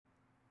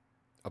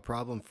A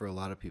problem for a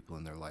lot of people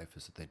in their life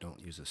is that they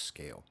don't use a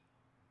scale.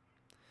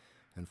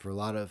 And for a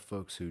lot of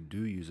folks who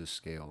do use a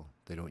scale,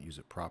 they don't use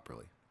it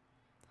properly.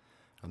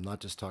 I'm not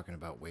just talking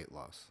about weight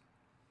loss.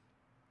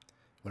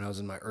 When I was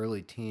in my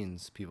early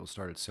teens, people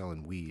started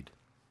selling weed.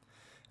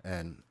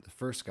 And the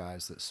first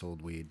guys that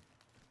sold weed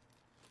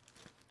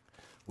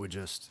would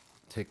just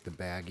take the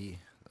baggie,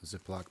 a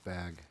Ziploc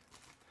bag,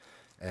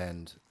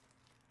 and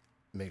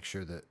make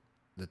sure that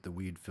the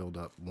weed filled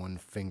up one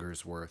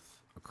finger's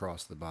worth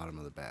across the bottom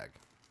of the bag.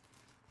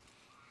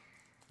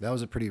 That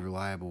was a pretty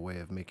reliable way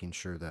of making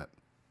sure that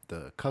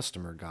the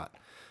customer got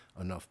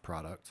enough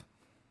product,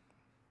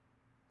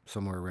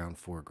 somewhere around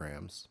 4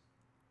 grams.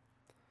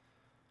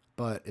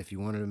 But if you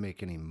wanted to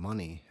make any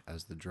money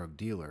as the drug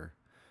dealer,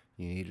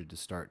 you needed to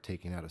start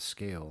taking out a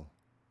scale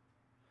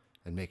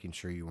and making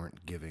sure you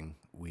weren't giving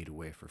weed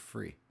away for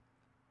free.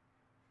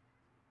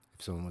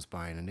 If someone was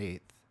buying an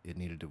eighth, it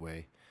needed to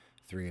weigh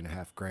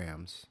 3.5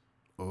 grams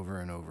over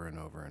and over and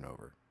over and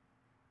over.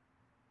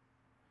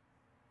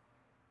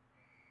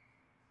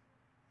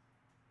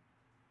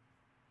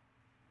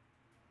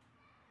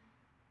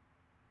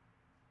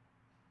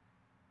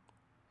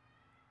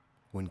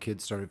 When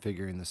kids started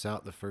figuring this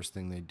out, the first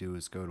thing they'd do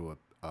is go to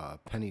a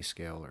penny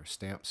scale or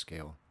stamp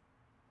scale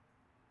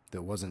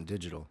that wasn't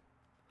digital.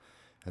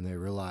 And they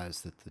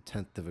realized that the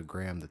tenth of a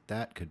gram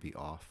that could be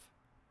off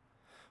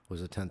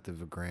was a tenth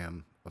of a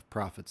gram of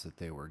profits that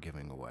they were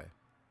giving away.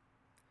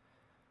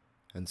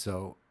 And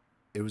so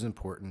it was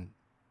important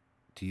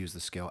to use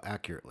the scale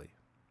accurately.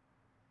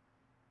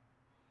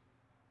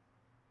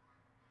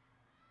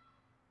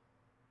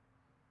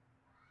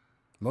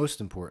 Most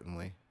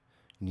importantly,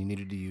 you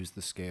needed to use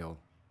the scale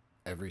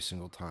every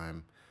single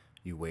time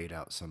you weighed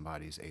out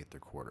somebody's eighth or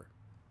quarter.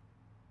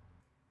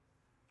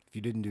 If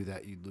you didn't do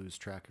that, you'd lose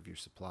track of your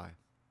supply.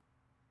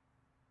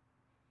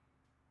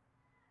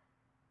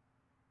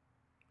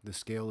 The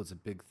scale is a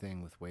big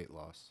thing with weight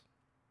loss.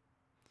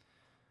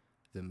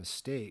 The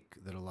mistake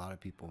that a lot of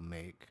people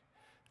make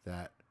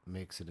that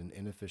makes it an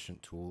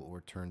inefficient tool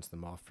or turns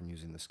them off from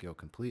using the scale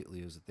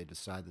completely is that they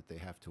decide that they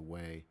have to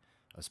weigh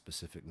a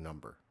specific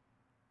number.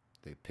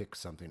 They pick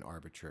something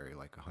arbitrary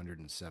like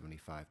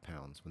 175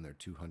 pounds when they're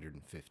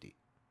 250.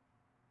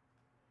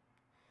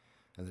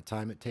 And the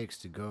time it takes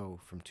to go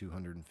from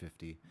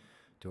 250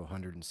 to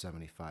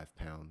 175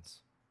 pounds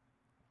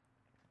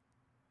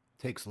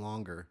takes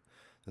longer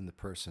than the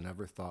person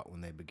ever thought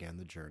when they began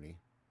the journey,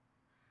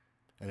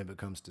 and it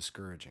becomes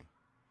discouraging.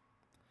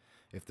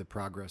 If the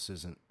progress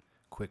isn't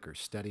quick or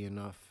steady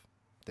enough,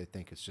 they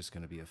think it's just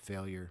going to be a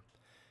failure,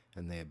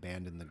 and they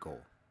abandon the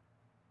goal.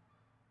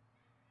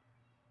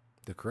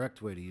 The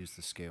correct way to use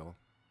the scale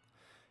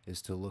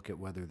is to look at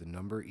whether the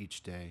number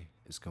each day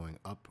is going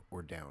up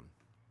or down.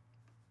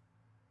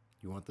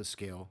 You want the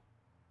scale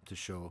to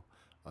show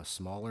a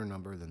smaller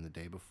number than the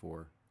day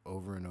before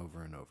over and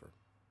over and over.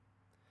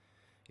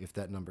 If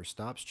that number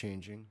stops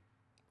changing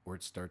or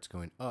it starts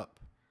going up,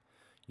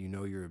 you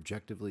know you're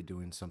objectively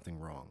doing something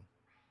wrong.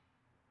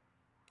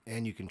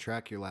 And you can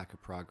track your lack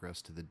of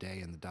progress to the day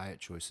and the diet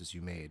choices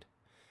you made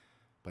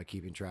by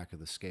keeping track of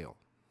the scale.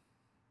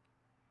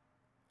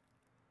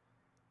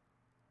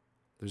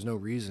 There's no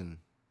reason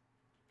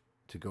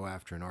to go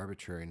after an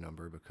arbitrary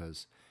number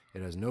because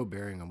it has no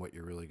bearing on what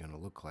you're really going to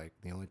look like.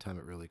 The only time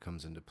it really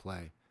comes into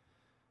play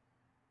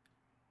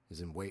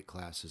is in weight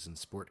classes and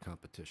sport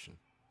competition.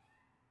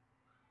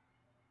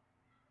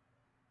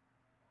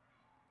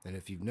 And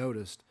if you've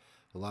noticed,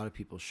 a lot of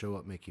people show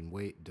up making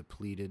weight,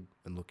 depleted,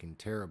 and looking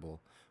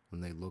terrible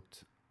when they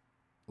looked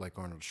like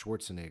Arnold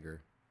Schwarzenegger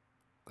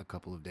a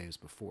couple of days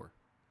before.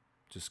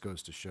 Just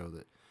goes to show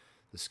that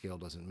the scale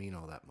doesn't mean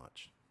all that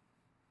much.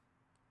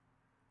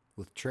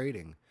 With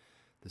trading,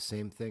 the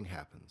same thing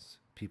happens.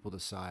 People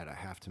decide, I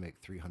have to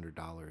make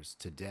 $300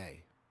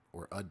 today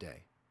or a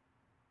day.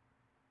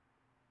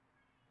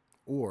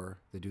 Or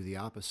they do the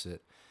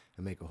opposite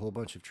and make a whole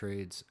bunch of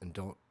trades and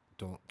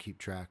don't keep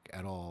track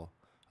at all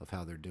of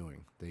how they're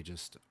doing. They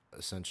just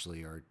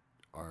essentially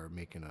are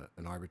making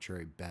an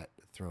arbitrary bet,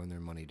 throwing their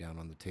money down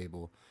on the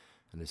table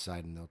and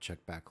deciding they'll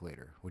check back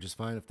later, which is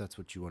fine if that's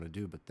what you want to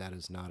do, but that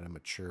is not a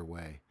mature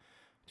way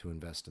to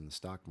invest in the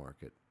stock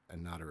market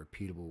and not a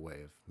repeatable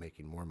way of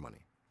making more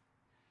money.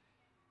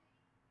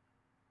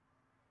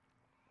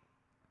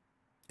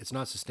 It's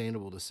not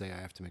sustainable to say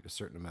I have to make a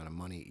certain amount of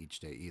money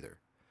each day either.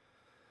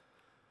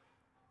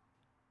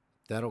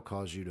 That'll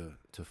cause you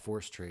to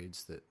force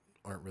trades that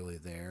aren't really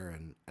there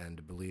and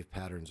to believe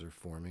patterns are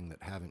forming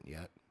that haven't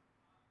yet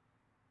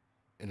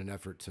in an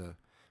effort to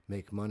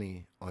make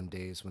money on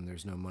days when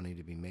there's no money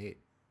to be made.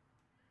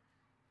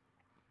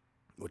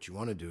 What you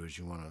want to do is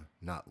you want to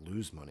not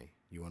lose money.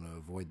 You want to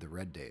avoid the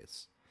red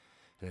days.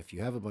 And if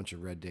you have a bunch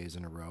of red days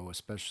in a row,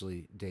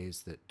 especially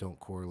days that don't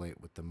correlate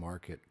with the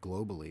market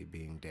globally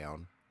being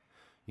down,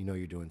 you know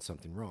you're doing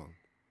something wrong.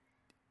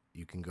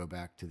 You can go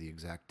back to the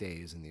exact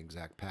days and the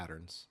exact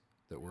patterns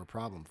that were a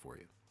problem for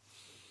you.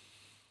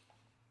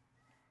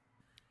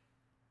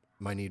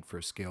 My need for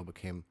a scale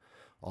became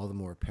all the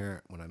more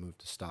apparent when I moved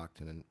to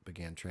Stockton and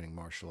began training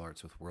martial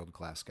arts with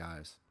world-class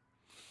guys.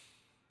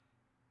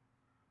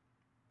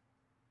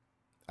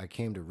 I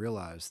came to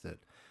realize that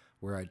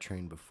where I'd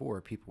trained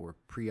before, people were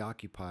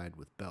preoccupied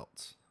with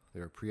belts. They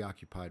were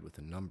preoccupied with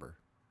a number.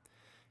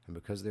 And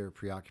because they were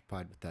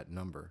preoccupied with that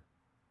number,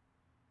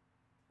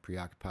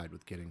 preoccupied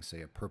with getting,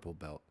 say, a purple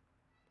belt,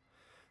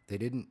 they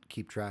didn't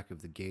keep track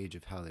of the gauge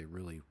of how they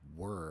really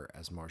were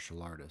as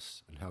martial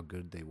artists and how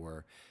good they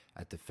were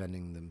at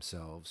defending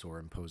themselves or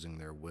imposing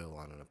their will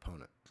on an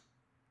opponent.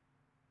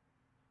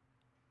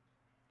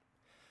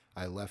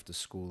 I left a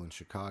school in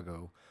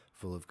Chicago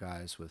full of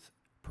guys with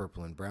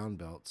purple and brown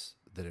belts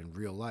that in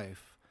real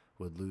life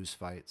would lose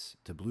fights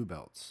to blue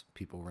belts,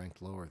 people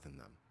ranked lower than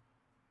them.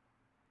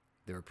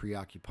 They were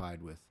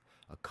preoccupied with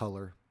a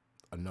color,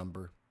 a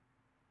number.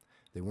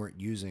 They weren't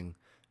using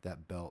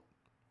that belt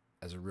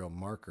as a real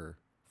marker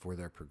for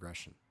their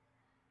progression.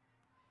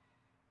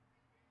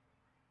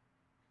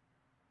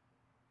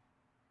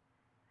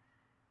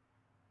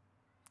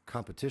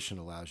 Competition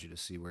allows you to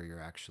see where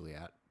you're actually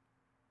at.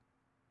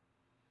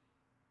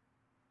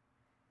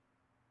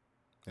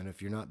 And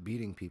if you're not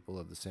beating people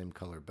of the same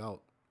color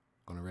belt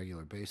on a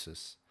regular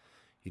basis,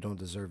 you don't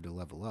deserve to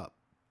level up.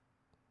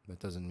 That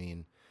doesn't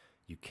mean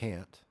you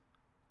can't,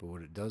 but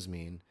what it does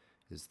mean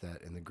is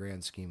that in the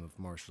grand scheme of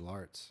martial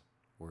arts,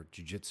 or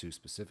jiu-jitsu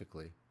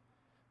specifically,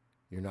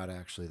 you're not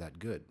actually that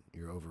good.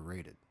 You're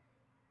overrated.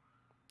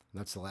 And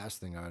that's the last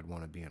thing I would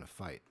want to be in a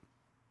fight.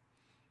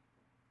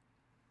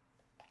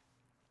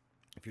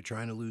 If you're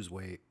trying to lose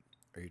weight,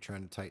 or you're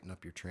trying to tighten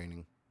up your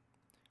training,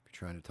 if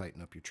you're trying to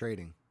tighten up your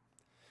trading,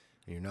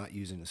 and you're not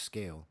using a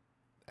scale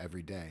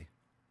every day,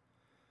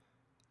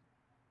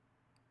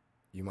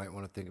 you might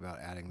want to think about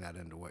adding that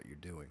into what you're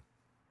doing.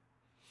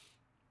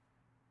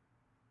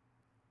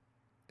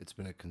 It's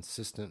been a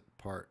consistent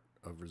part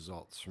of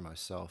results for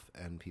myself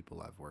and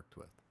people I've worked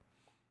with.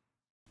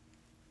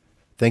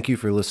 Thank you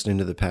for listening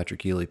to the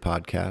Patrick Ely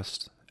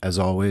podcast. As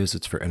always,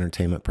 it's for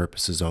entertainment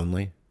purposes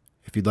only.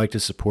 If you'd like to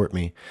support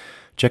me,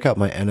 check out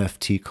my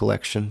NFT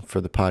collection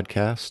for the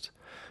podcast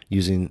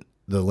using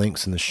the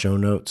links in the show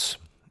notes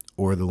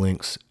or the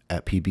links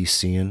at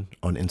PBCN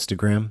on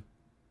Instagram.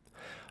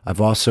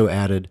 I've also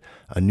added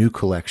a new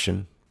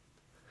collection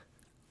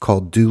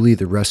called Dooley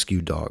the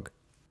Rescue Dog,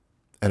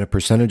 and a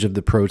percentage of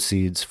the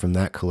proceeds from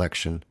that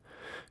collection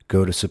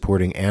go to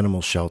supporting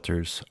animal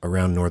shelters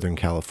around Northern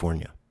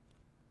California.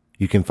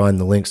 You can find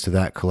the links to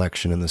that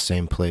collection in the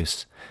same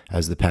place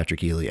as the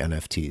Patrick Ely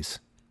NFTs.